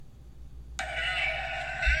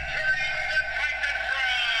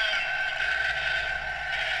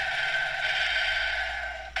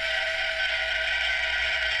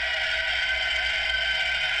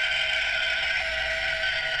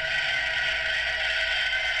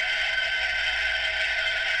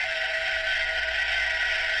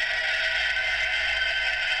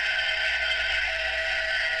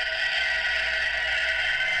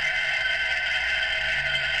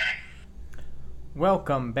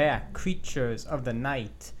Welcome back, creatures of the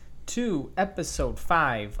night, to episode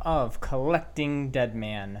 5 of Collecting Dead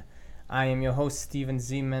Man. I am your host, Steven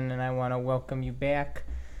Zeman, and I want to welcome you back.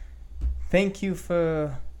 Thank you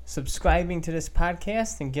for subscribing to this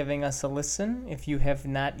podcast and giving us a listen. If you have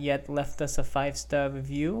not yet left us a 5-star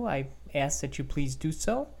review, I ask that you please do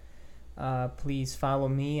so. Please follow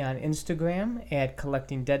me on Instagram at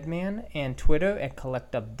Collecting Dead Man and Twitter at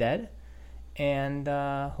CollectUpDead. And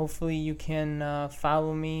hopefully you can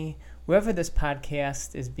follow me wherever this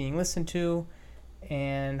podcast is being listened to,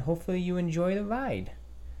 and hopefully you enjoy the ride.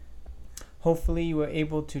 Hopefully you were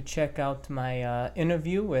able to check out my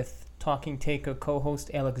interview with Talking Taker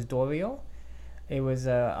co-host Alex Dorio. It was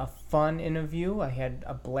a fun interview. I had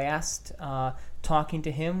a blast talking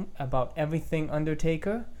to him about everything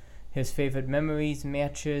Undertaker, his favorite memories,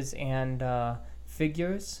 matches, and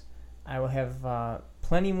figures. I will have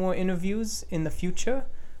plenty more interviews in the future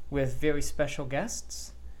with very special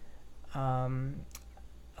guests.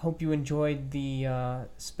 Hope you enjoyed the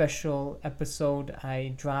special episode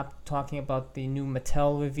I dropped talking about the new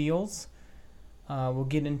Mattel reveals. We'll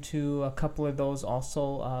get into a couple of those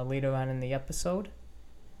also later on in the episode.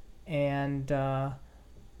 And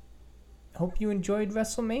hope you enjoyed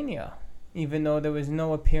WrestleMania. Even though there was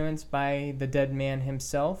no appearance by the dead man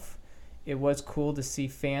himself, it was cool to see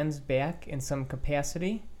fans back in some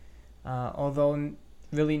capacity. Although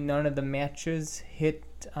really none of the matches hit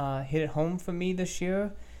it home for me this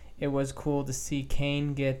year, it was cool to see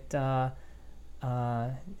Kane get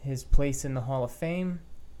his place in the Hall of Fame.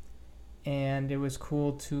 And it was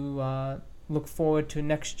cool to look forward to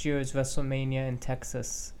next year's WrestleMania in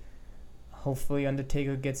Texas. Hopefully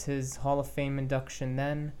Undertaker gets his Hall of Fame induction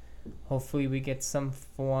then. Hopefully we get some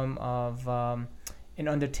form of an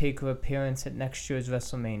Undertaker appearance at next year's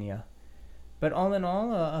WrestleMania. But all in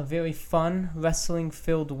all, a very fun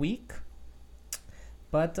wrestling-filled week.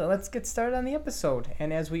 But let's get started on the episode.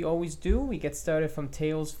 And as we always do, we get started from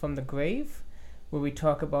Tales from the Grave, where we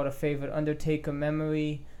talk about a favorite Undertaker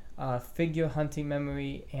memory, figure hunting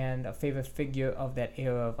memory, and a favorite figure of that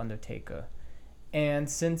era of Undertaker. And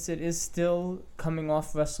since it is still coming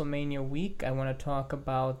off WrestleMania week, I want to talk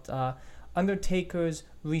about Undertaker's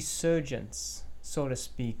Resurgence, so to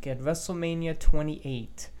speak, at WrestleMania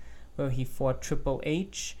 28, where he fought Triple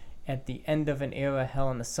H at the end of an era Hell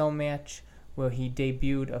in a Cell match, where he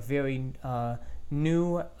debuted a very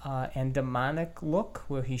new and demonic look,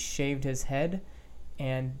 where he shaved his head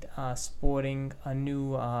and sporting a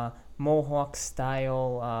new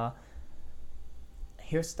Mohawk-style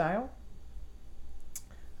hairstyle.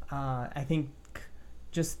 I think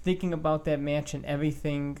just thinking about that match and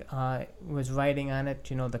everything was writing on it,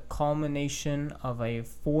 the culmination of a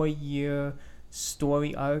 4-year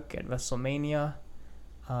story arc at WrestleMania.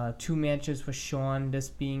 2 matches for Shawn, this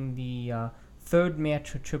being the third match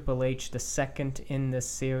for Triple H, the second in this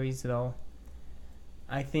series though.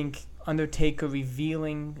 I think Undertaker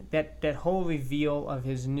revealing, that whole reveal of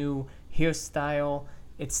his new hairstyle,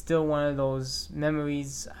 it's still one of those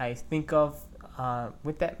memories I think of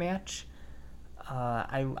with that match.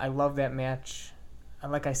 I love that match.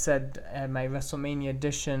 Like I said at my WrestleMania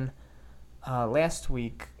edition last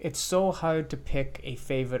week, it's so hard to pick a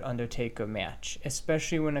favorite Undertaker match,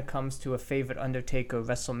 especially when it comes to a favorite Undertaker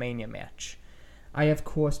WrestleMania match. I, of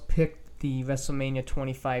course, picked the WrestleMania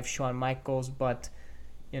 25 Shawn Michaels, but,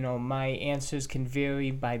 my answers can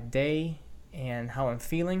vary by day and how I'm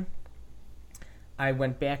feeling. I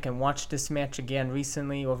went back and watched this match again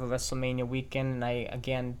recently over WrestleMania weekend, and I,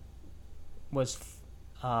 again, was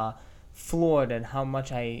floored at how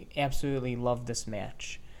much I absolutely loved this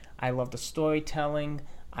match. I love the storytelling.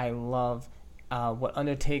 I love what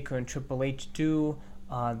Undertaker and Triple H do.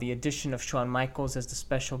 The addition of Shawn Michaels as the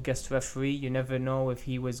special guest referee. You never know if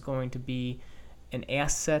he was going to be an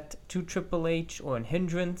asset to Triple H or an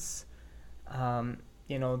hindrance.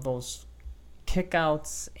 Those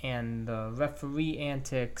kickouts and the referee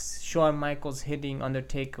antics. Shawn Michaels hitting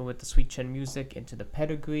Undertaker with the Sweet Chin music into the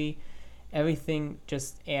pedigree. Everything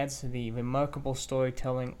just adds to the remarkable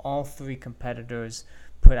storytelling all 3 competitors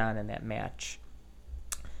put on in that match.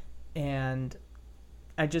 And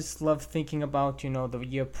I just love thinking about, the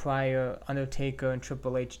year prior, Undertaker and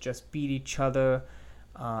Triple H just beat each other.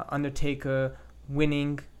 Undertaker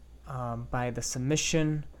winning by the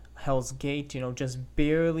submission, Hell's Gate, just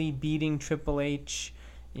barely beating Triple H.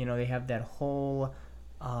 They have that whole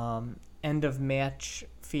end of match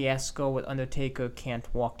fiasco with Undertaker can't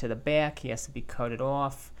walk to the back. He has to be carted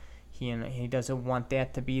off. He doesn't want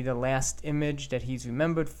that to be the last image that he's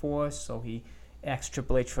remembered for, so he asks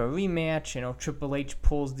Triple H for a rematch. Triple H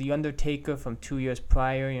pulls The Undertaker from 2 years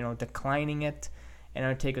prior, declining it. and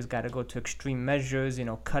Undertaker's got to go to extreme measures,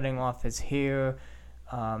 cutting off his hair,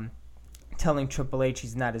 telling Triple H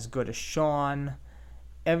he's not as good as Shawn.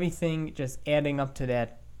 Everything just adding up to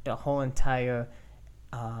the whole entire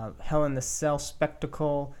Hell in the Cell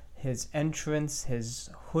spectacle, his entrance, his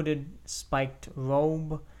hooded spiked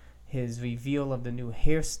robe, his reveal of the new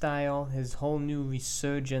hairstyle, his whole new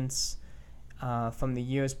resurgence from the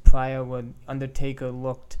years prior when Undertaker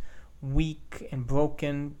looked weak and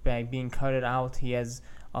broken by being cutted out. He has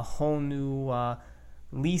a whole new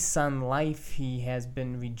lease on life. He has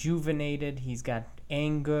been rejuvenated. He's got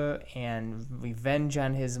anger and revenge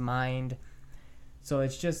on his mind. So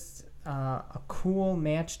it's just a cool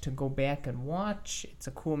match to go back and watch. It's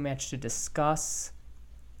a cool match to discuss.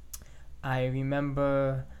 I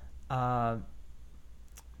remember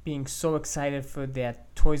being so excited for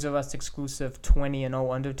that Toys R Us exclusive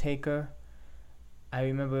 20-0 Undertaker. I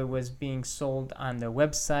remember it was being sold on their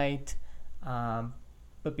website.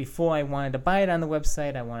 But before I wanted to buy it on the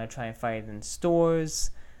website, I wanted to try and find it in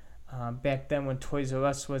stores. Back then when Toys R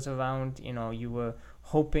Us was around, you were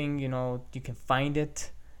hoping, you can find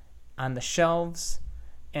it on the shelves.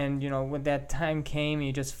 And, when that time came,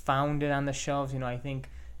 you just found it on the shelves. I think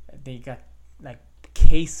they got, like,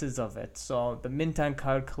 cases of it. So the mint on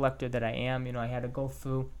card collector that I am, I had to go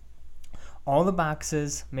through all the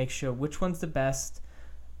boxes, make sure which one's the best.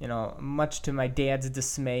 Much to my dad's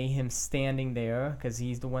dismay, him standing there, because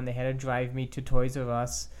he's the one that had to drive me to Toys R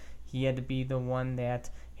Us. He had to be the one that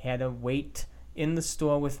had to wait in the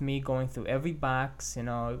store with me, going through every box.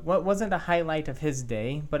 What wasn't a highlight of his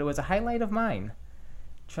day, but it was a highlight of mine.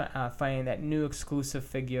 Finding that new exclusive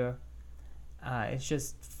figure. It's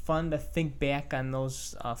just fun to think back on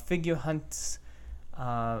those figure hunts,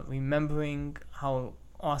 remembering how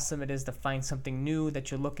awesome it is to find something new that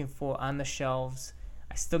you're looking for on the shelves.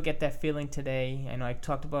 I still get that feeling today. I know I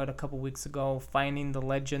talked about it a couple weeks ago, finding the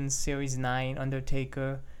Legends Series 9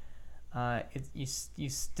 Undertaker. You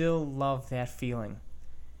still love that feeling.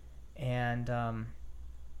 And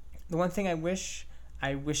the one thing I wish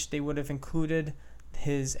they would have included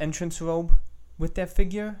his entrance robe with that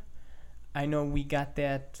figure. I know we got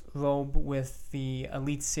that robe with the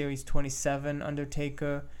Elite Series 27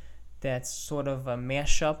 Undertaker. That's sort of a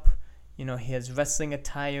mashup. His wrestling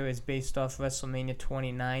attire is based off WrestleMania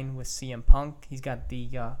 29 with CM Punk. He's got the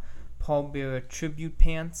Paul Bearer tribute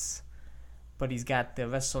pants, but he's got the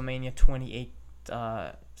WrestleMania 28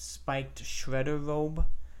 spiked shredder robe.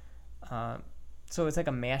 So it's like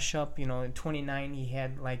a mashup. In 29 he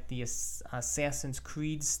had like the Assassin's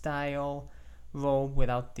Creed style robe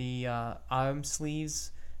without the arm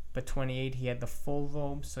sleeves, but 28 he had the full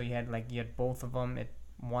robe. So you had both of them at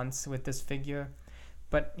once with this figure.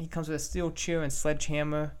 But he comes with a steel chair and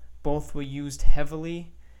sledgehammer. Both were used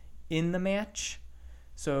heavily in the match.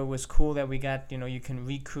 So it was cool that we got, you can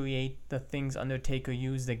recreate the things Undertaker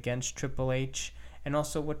used against Triple H, and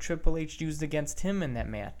also what Triple H used against him in that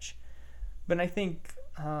match. But I think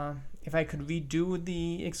if I could redo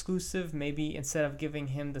the exclusive, maybe instead of giving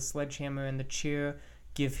him the sledgehammer and the chair,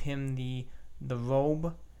 give him the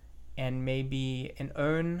robe and maybe an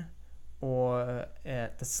urn or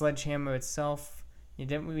the sledgehammer itself. We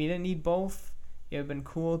didn't need both. It would have been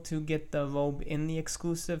cool to get the robe in the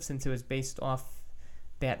exclusive since it was based off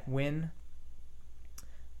that win.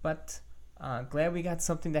 But glad we got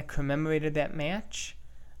something that commemorated that match.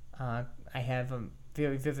 I have a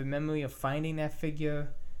very vivid memory of finding that figure.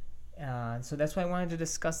 So that's why I wanted to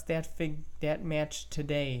discuss that match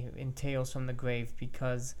today in Tales from the Grave,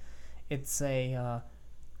 because it's a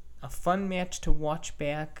fun match to watch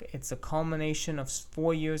back. It's a culmination of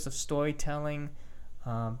 4 years of storytelling.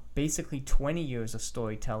 Basically 20 years of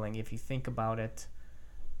storytelling if you think about it,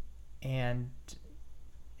 and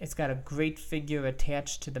it's got a great figure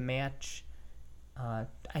attached to the match.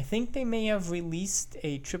 I think they may have released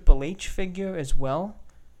a Triple H figure as well,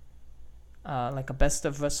 like a Best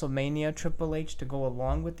of WrestleMania Triple H to go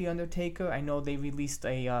along with the Undertaker. I know they released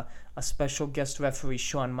a special guest referee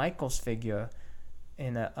Shawn Michaels figure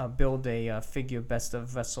in a Build-A figure Best of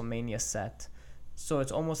WrestleMania set. So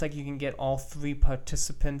it's almost like you can get all three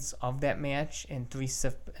participants of that match in three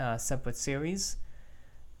separate series.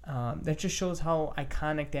 That just shows how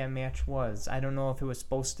iconic that match was. I don't know if it was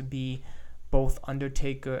supposed to be both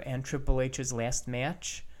Undertaker and Triple H's last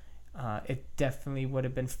match. It definitely would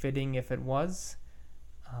have been fitting if it was.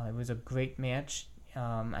 It was a great match.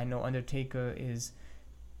 I know Undertaker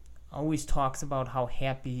always talks about how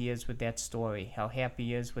happy he is with that story, how happy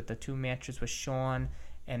he is with the two matches with Shawn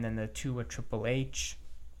and then the two with Triple H.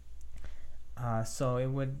 So it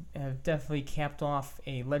would have definitely capped off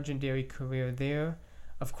a legendary career there.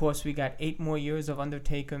 Of course, we got 8 more years of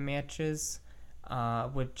Undertaker matches.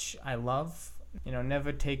 which I love.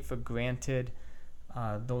 Never take for granted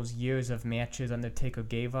those years of matches Undertaker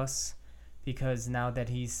gave us, because now that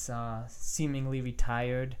he's seemingly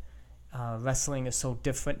retired, wrestling is so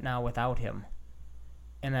different now without him.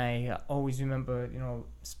 And I always remember,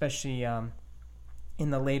 especially in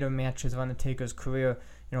the later matches of Undertaker's career,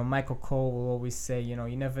 Michael Cole will always say, you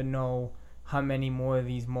never know how many more of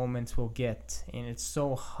these moments we'll get. And it's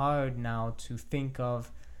so hard now to think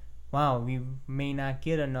of, wow, we may not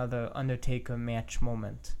get another Undertaker match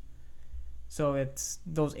moment. So it's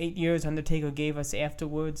those 8 years Undertaker gave us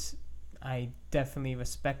afterwards, I definitely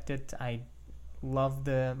respect it. I love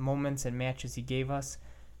the moments and matches he gave us.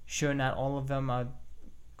 Sure, not all of them are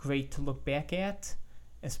great to look back at,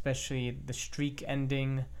 especially the streak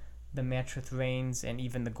ending, the match with Reigns, and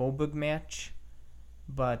even the Goldberg match.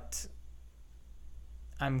 But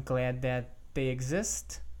I'm glad that they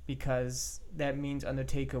exist, because that means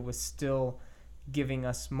Undertaker was still giving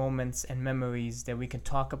us moments and memories that we can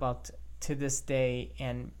talk about to this day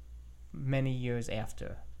and many years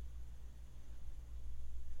after.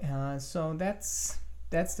 So that's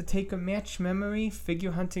the Taker match memory,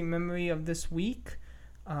 figure hunting memory of this week.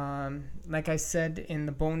 Like I said in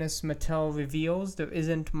the bonus Mattel reveals, there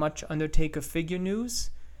isn't much Undertaker figure news.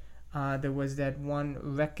 There was that one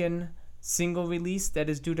Reckon single release that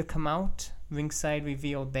is due to come out. Ringside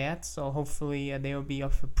revealed that, so hopefully they will be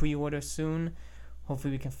up for pre-order soon.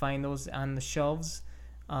 Hopefully we can find those on the shelves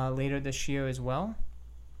later this year as well.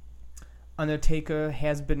 Undertaker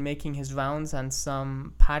has been making his rounds on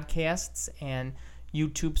some podcasts and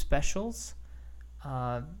YouTube specials.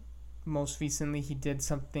 Most recently he did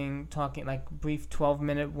something talking like a brief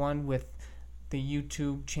 12-minute one with the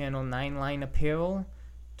YouTube channel 9 Line Apparel,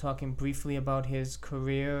 talking briefly about his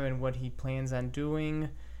career and what he plans on doing.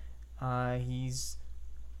 Was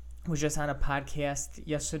just on a podcast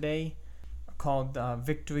yesterday called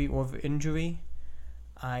Victory Over Injury.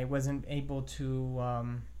 I wasn't able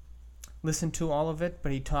to listen to all of it,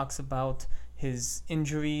 but he talks about his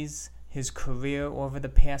injuries, his career over the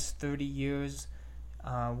past 30 years,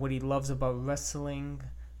 what he loves about wrestling,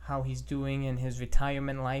 how he's doing in his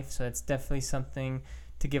retirement life. So it's definitely something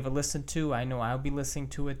to give a listen to. I know I'll be listening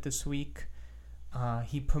to it this week.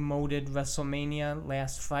 He promoted WrestleMania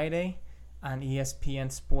last Friday on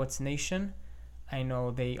ESPN Sports Nation. I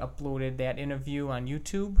know they uploaded that interview on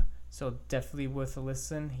YouTube, so definitely worth a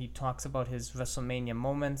listen. He talks about his WrestleMania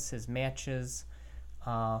moments, his matches,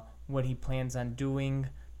 what he plans on doing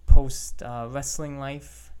post wrestling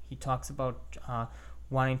life. He talks about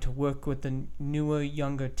wanting to work with the newer,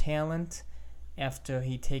 younger talent after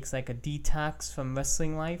he takes like a detox from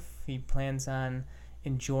wrestling life. He plans on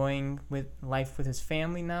enjoying life with his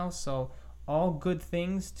family now. So all good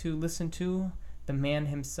things to listen to the man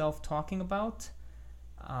himself talking about.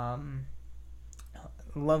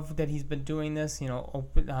 Love that he's been doing this,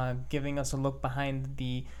 giving us a look behind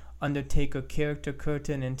the Undertaker character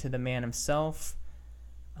curtain into the man himself.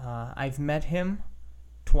 I've met him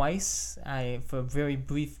twice for very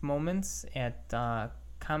brief moments at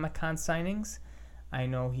Comic-Con signings. I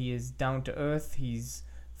know he is down to earth, he's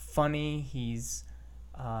funny, he's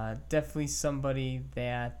definitely somebody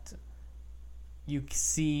that you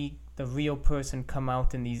see the real person come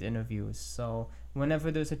out in these interviews. So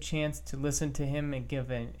whenever there's a chance to listen to him and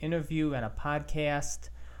give an interview at a podcast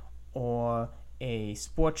or a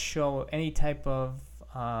sports show or any type of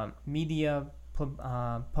media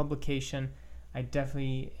publication, I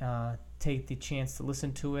definitely take the chance to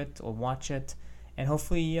listen to it or watch it. And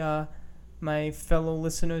hopefully my fellow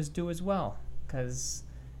listeners do as well, because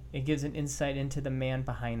it gives an insight into the man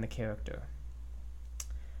behind the character.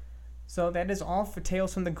 So that is all for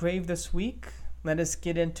Tales from the Grave this week. Let us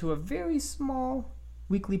get into a very small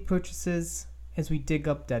weekly purchases as we dig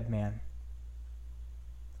up Dead Man.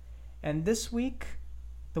 And this week,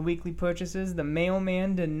 the weekly purchases, the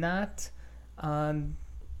mailman did not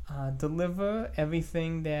deliver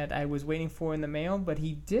everything that I was waiting for in the mail, but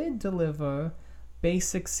he did deliver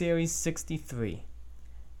Basic Series 63.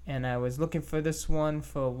 And I was looking for this one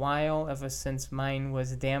for a while, ever since mine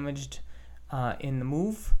was damaged in the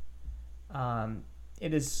move. I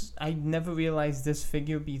never realized this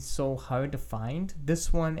figure would be so hard to find.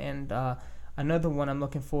 This one and another one I'm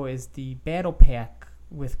looking for is the Battle Pack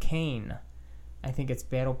with Kane. I think it's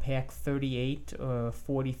Battle Pack 38 or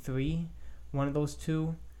 43, one of those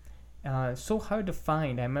two. So hard to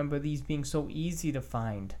find. I remember these being so easy to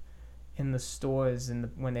find in the stores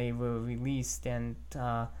when they were released, and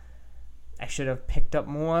I should have picked up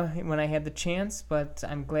more when I had the chance, but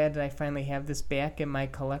I'm glad that I finally have this back in my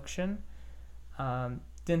collection.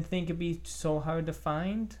 Didn't think it'd be so hard to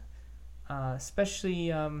find,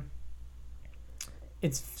 especially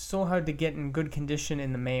it's so hard to get in good condition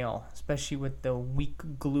in the mail, especially with the weak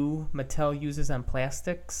glue Mattel uses on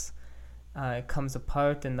plastics. It comes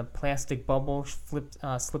apart and the plastic bubble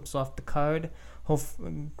slips off the card.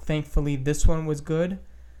 Thankfully, this one was good,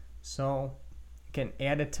 so I can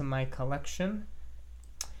add it to my collection.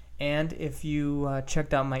 And if you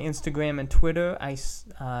checked out my Instagram and Twitter,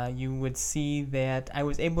 you would see that I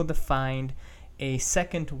was able to find a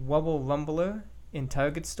second Wubble Rumbler in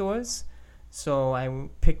Target stores. So I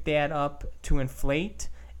picked that up to inflate,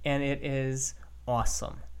 and it is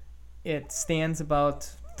awesome. It stands about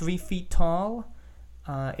 3 feet tall.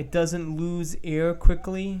 It doesn't lose air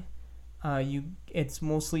quickly. It's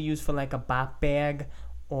mostly used for like a bop bag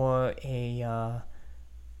or a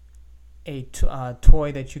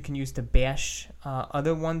toy that you can use to bash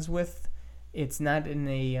other ones with. It's not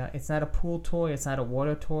a pool toy. It's not a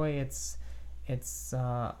water toy. It's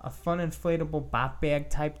a fun inflatable bop bag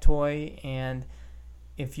type toy. And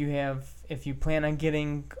if you plan on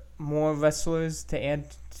getting more wrestlers to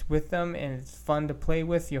add with them, and it's fun to play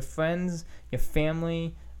with your friends, your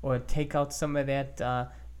family, or take out some of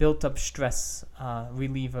that built up stress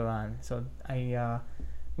reliever on. So I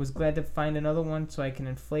was glad to find another one so I can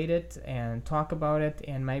inflate it and talk about it.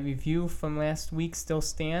 And my review from last week still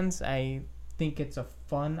stands. I think it's a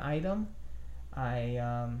fun item.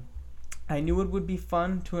 I knew it would be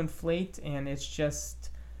fun to inflate, and it's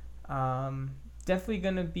just definitely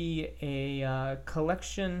going to be a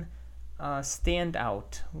collection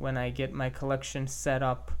standout when I get my collection set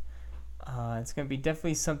up. It's going to be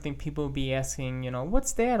definitely something people will be asking,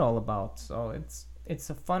 what's that all about? So it's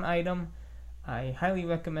a fun item. I highly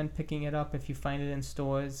recommend picking it up if you find it in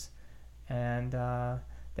stores. And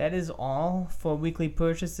that is all for weekly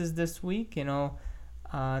purchases this week.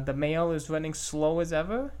 The mail is running slow as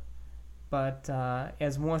ever, but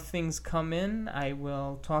as more things come in, I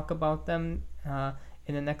will talk about them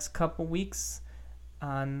in the next couple weeks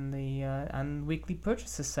on the weekly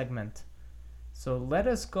purchases segment. So let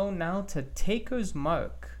us go now to Taker's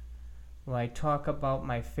Mark, where I talk about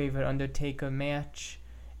my favorite Undertaker match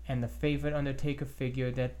and the favorite Undertaker figure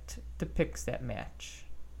that depicts that match.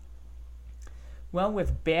 Well,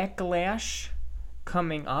 with Backlash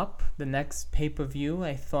coming up, the next pay-per-view,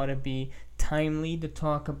 I thought it'd be timely to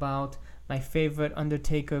talk about my favorite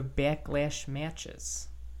Undertaker Backlash matches.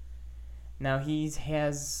 Now, he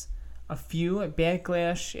has a few.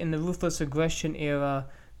 Backlash in the Ruthless Aggression era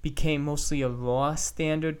became mostly a Raw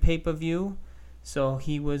standard pay-per-view. So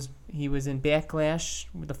he was in Backlash,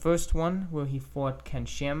 the first one, where he fought Ken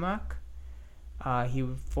Shamrock. He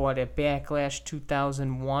fought at Backlash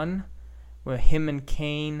 2001, where him and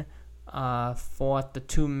Kane fought the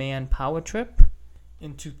two-man power trip.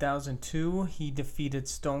 In 2002, he defeated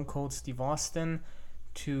Stone Cold Steve Austin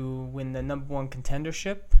to win the number one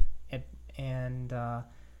contendership. And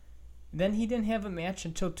then he didn't have a match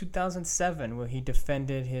until 2007, where he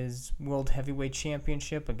defended his World Heavyweight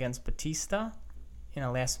Championship against Batista in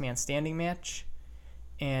a last man standing match.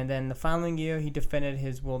 And then the following year, he defended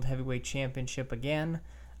his World Heavyweight Championship again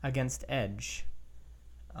against Edge.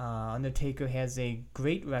 Undertaker has a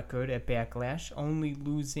great record at Backlash, only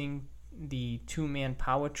losing the two-man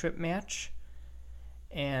power trip match.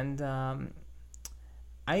 And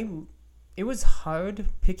it was hard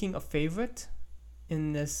picking a favorite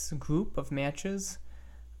in this group of matches.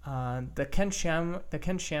 The Ken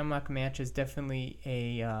Shamrock match is definitely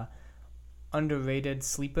a underrated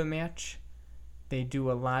sleeper match. They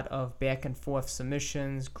do a lot of back and forth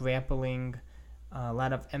submissions, grappling, a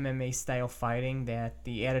lot of MMA style fighting that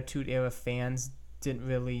the Attitude Era fans didn't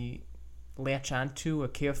really latch onto or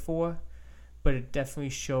care for, but it definitely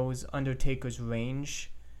shows Undertaker's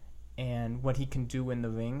range and what he can do in the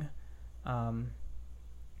ring.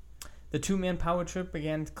 The two-man power trip,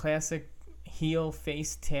 again, classic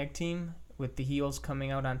heel-face tag team with the heels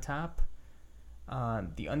coming out on top.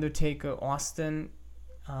 The Undertaker-Austin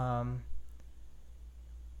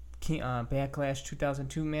Backlash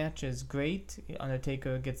 2002 match is great.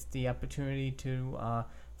 Undertaker gets the opportunity to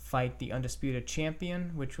fight the Undisputed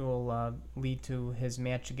Champion, which will lead to his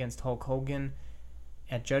match against Hulk Hogan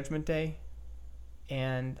at Judgment Day.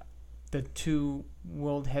 And the two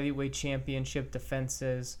World Heavyweight Championship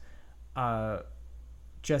defenses are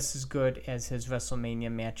just as good as his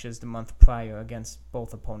WrestleMania matches the month prior against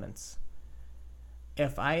both opponents.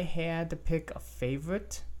 If I had to pick a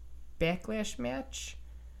favorite Backlash match,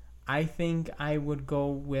 I think I would go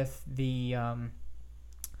with the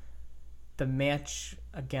match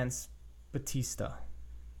against Batista,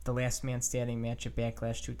 the last man standing match at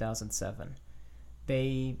Backlash 2007.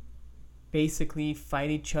 They basically fight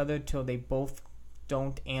each other till they both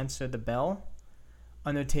don't answer the bell.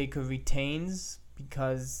 Undertaker retains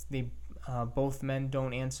because they both men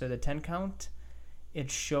don't answer the 10 count, it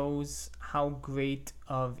shows how great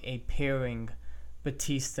of a pairing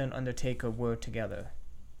Batista and Undertaker were together.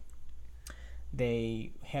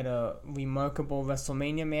 They had a remarkable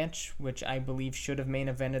WrestleMania match, which I believe should have main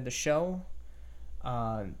evented the show.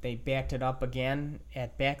 They backed it up again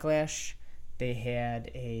at Backlash. They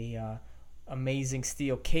had a amazing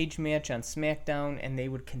steel cage match on SmackDown, and they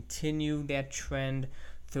would continue that trend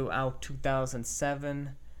throughout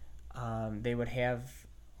 2007. They would have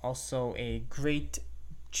also a great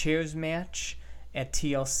chairs match at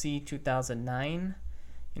TLC 2009.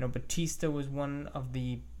 Batista was one of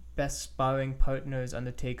the best sparring partners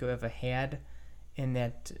Undertaker ever had in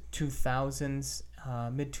that 2000s,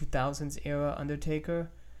 mid-2000s era Undertaker.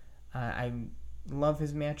 I love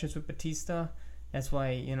his matches with Batista. That's why,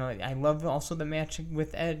 I love also the match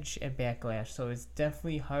with Edge at Backlash. So it's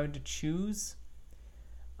definitely hard to choose.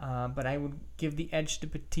 But I would give the edge to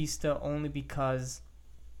Batista only because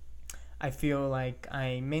I feel like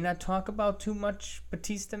I may not talk about too much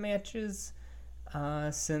Batista matches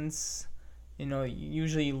since,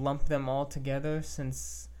 usually lump them all together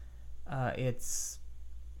since it's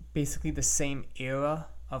basically the same era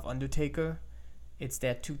of Undertaker. It's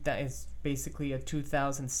basically a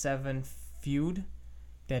 2007 feud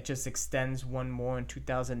that just extends one more in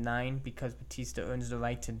 2009 because Batista earns the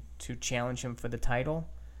right to challenge him for the title.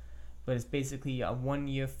 But it's basically a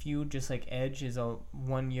 1-year feud, just like Edge is a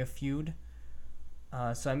 1-year feud.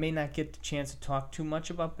 So I may not get the chance to talk too much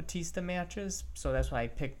about Batista matches, so that's why I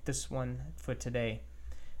picked this one for today.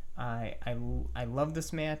 I love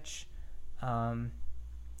this match.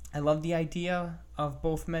 I love the idea of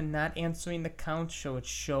both men not answering the count, so it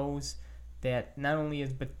shows that not only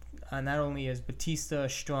is Batista a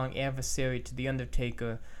strong adversary to the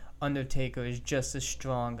Undertaker, Undertaker is just as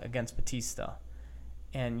strong against Batista.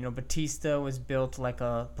 And, Batista was built like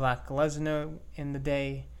a Brock Lesnar in the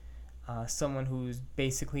day, someone who's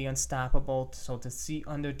basically unstoppable. So to see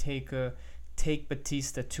Undertaker take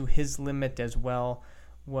Batista to his limit as well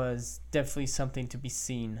was definitely something to be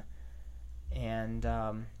seen. And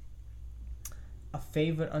a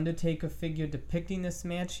favorite Undertaker figure depicting this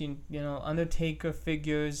match, Undertaker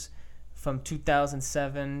figures from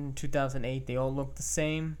 2007, 2008, they all look the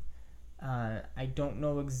same. I don't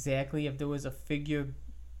know exactly if there was a figure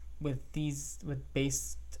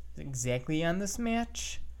based exactly on this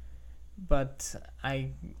match, but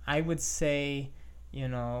I would say,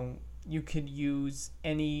 you could use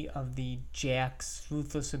any of the Jack's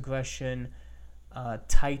Ruthless Aggression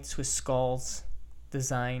tights with skulls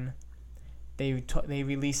design. They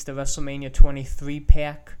released the WrestleMania 23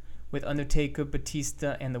 pack with Undertaker,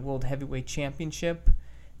 Batista, and the World Heavyweight Championship.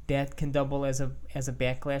 That can double as a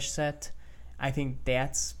Backlash set. I think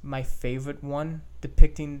that's my favorite one,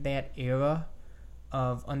 depicting that era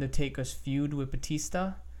of Undertaker's feud with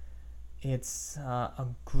Batista. It's a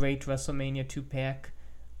great WrestleMania 2-pack.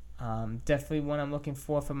 Definitely one I'm looking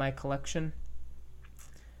for my collection.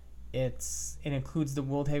 It includes the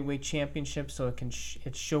World Heavyweight Championship, so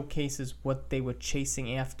it showcases what they were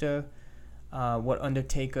chasing after, what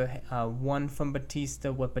Undertaker won from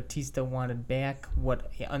Batista, what Batista wanted back,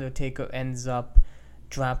 what Undertaker ends up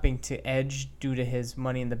dropping to Edge due to his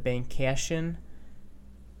Money in the Bank cash-in.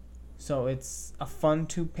 So it's a fun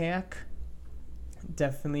 2-pack.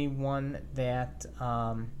 Definitely one that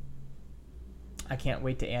I can't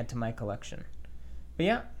wait to add to my collection. But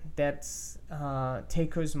yeah, that's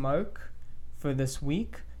Taker's Mark for this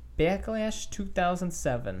week. Backlash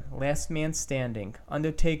 2007, Last Man Standing.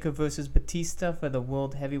 Undertaker versus Batista for the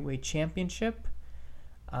World Heavyweight Championship.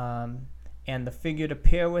 And the figure to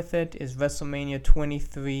pair with it is WrestleMania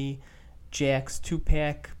 23 Jack's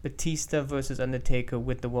 2-pack, Batista versus Undertaker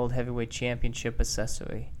with the World Heavyweight Championship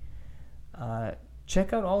accessory.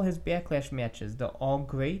 Check out all his Backlash matches. They're all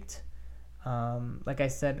great. Like I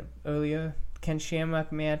said earlier, Ken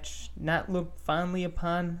Shamrock match, not looked fondly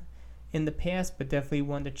upon in the past, but definitely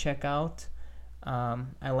one to check out.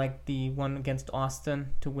 I like the one against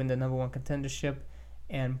Austin to win the number 1 contendership,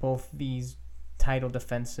 and both these title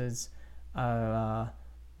defenses are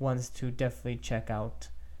ones to definitely check out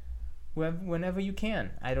whenever you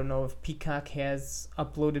can. I don't know if Peacock has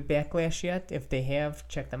uploaded Backlash yet. If they have,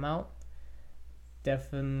 check them out.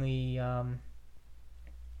 Definitely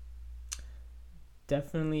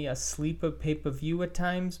a sleeper pay-per-view at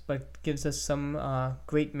times, but gives us some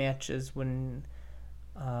great matches when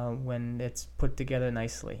it's put together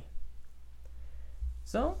nicely.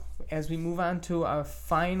 So, as we move on to our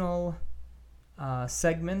final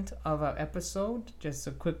segment of our episode, just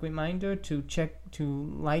a quick reminder to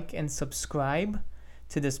like and subscribe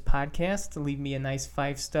to this podcast, to leave me a nice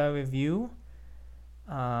 5-star review.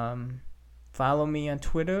 Follow me on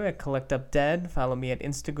Twitter at CollectUpDead. Follow me at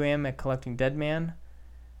Instagram at CollectingDeadman.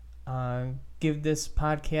 Give this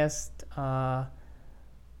podcast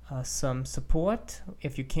some support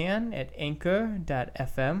if you can at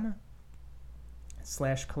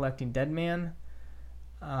anchor.fm/CollectingDeadman.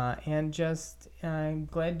 And just, I'm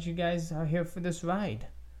glad you guys are here for this ride.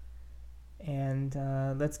 And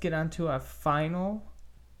let's get on to our final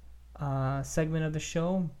segment of the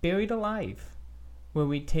show, Buried Alive, where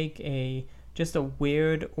we take just a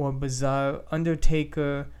weird or bizarre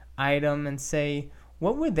Undertaker item and say,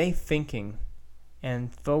 what were they thinking?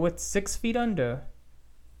 And throw it 6 feet under.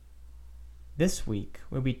 This week,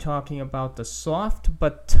 we'll be talking about the soft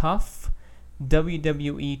but tough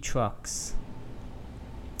WWE trucks.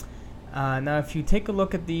 Now, if you take a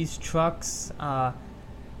look at these trucks,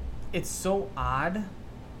 it's so odd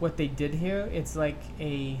what they did here. It's like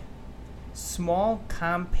a small,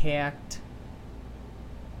 compact,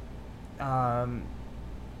 I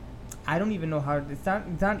don't even know how, it's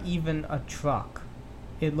not even a truck.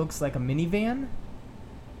 It looks like a minivan,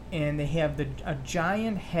 and they have a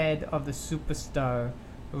giant head of the superstar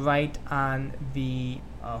right on the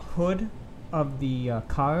hood of the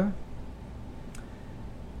car.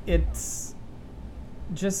 It's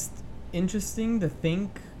just interesting to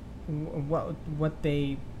think what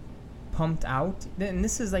they pumped out. And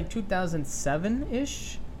this is like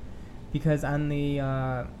 2007-ish, because on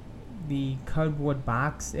the cardboard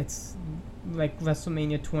box, it's like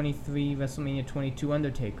WrestleMania 23, WrestleMania 22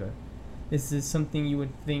 Undertaker. This is something you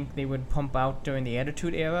would think they would pump out during the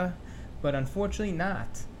Attitude Era, but unfortunately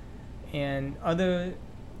not. And other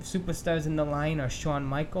superstars in the line are Shawn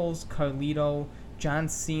Michaels, Carlito, John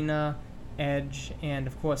Cena, Edge, and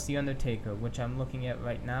of course The Undertaker, which I'm looking at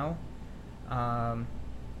right now.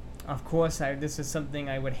 Of course, this is something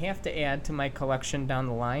I would have to add to my collection down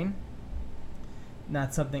the line.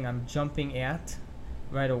 Not something I'm jumping at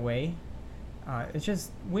right away. It's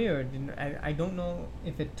just weird. I don't know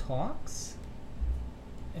if it talks,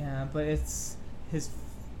 but it's his.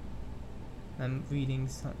 I'm reading.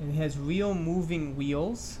 It has real moving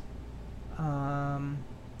wheels.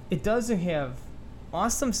 It does have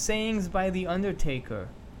awesome sayings by The Undertaker.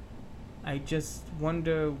 I just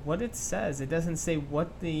wonder what it says. It doesn't say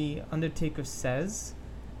what The Undertaker says,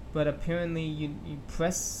 but apparently you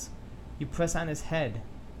press on his head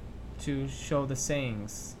to show the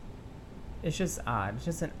sayings. It's just odd. It's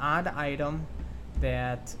just an odd item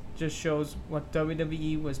that just shows what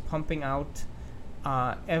WWE was pumping out.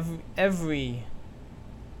 Every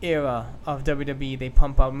era of WWE, they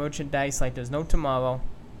pump out merchandise like there's no tomorrow.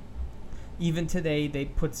 Even today, they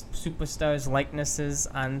put superstars' likenesses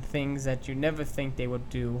on things that you never think they would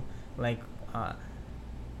do, like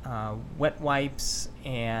wet wipes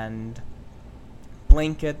and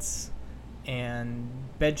blankets and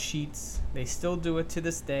bed sheets. They still do it to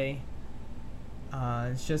this day.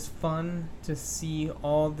 It's just fun to see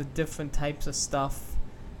all the different types of stuff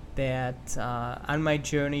that on my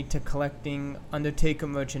journey to collecting Undertaker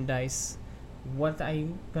merchandise, what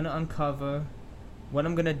I'm going to uncover, what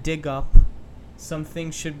I'm going to dig up. Some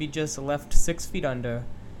things should be just left 6 feet under,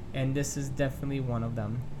 and this is definitely one of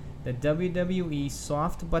them. The WWE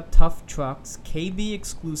Soft But Tough Trucks KB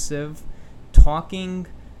exclusive talking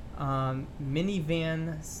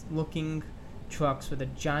minivan looking trucks with a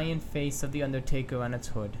giant face of The Undertaker on its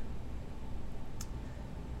hood.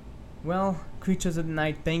 Well, creatures of the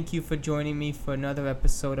night, thank you for joining me for another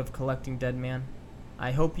episode of Collecting Deadman.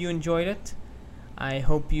 I hope you enjoyed it. I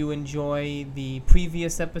hope you enjoy the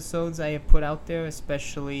previous episodes I have put out there,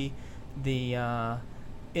 especially the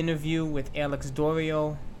interview with Alex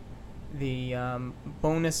Dorio, the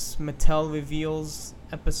bonus Mattel Reveals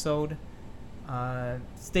episode.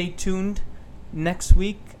 Stay tuned. Next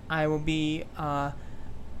week, I will be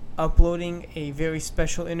uploading a very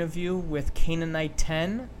special interview with Canaanite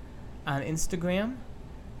 10 on Instagram.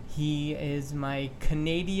 He is my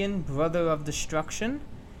Canadian brother of destruction.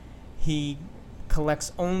 He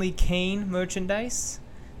collects only Kane merchandise,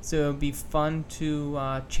 so it'll be fun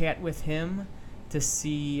to chat with him to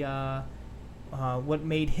see what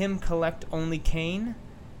made him collect only Kane,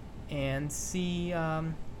 and see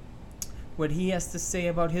what he has to say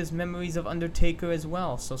about his memories of Undertaker as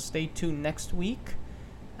well. So stay tuned next week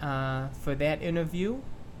for that interview,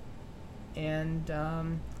 and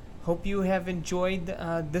hope you have enjoyed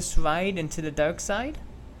this ride into the dark side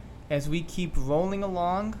as we keep rolling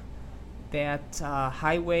along that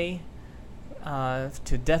highway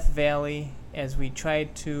to Death Valley, as we try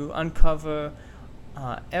to uncover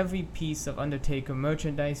every piece of Undertaker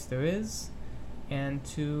merchandise there is, and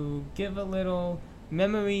to give a little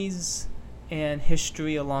memories and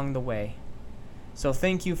history along the way. So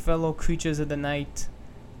thank you, fellow creatures of the night.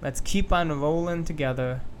 Let's keep on rolling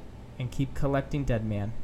together and keep collecting Dead Man.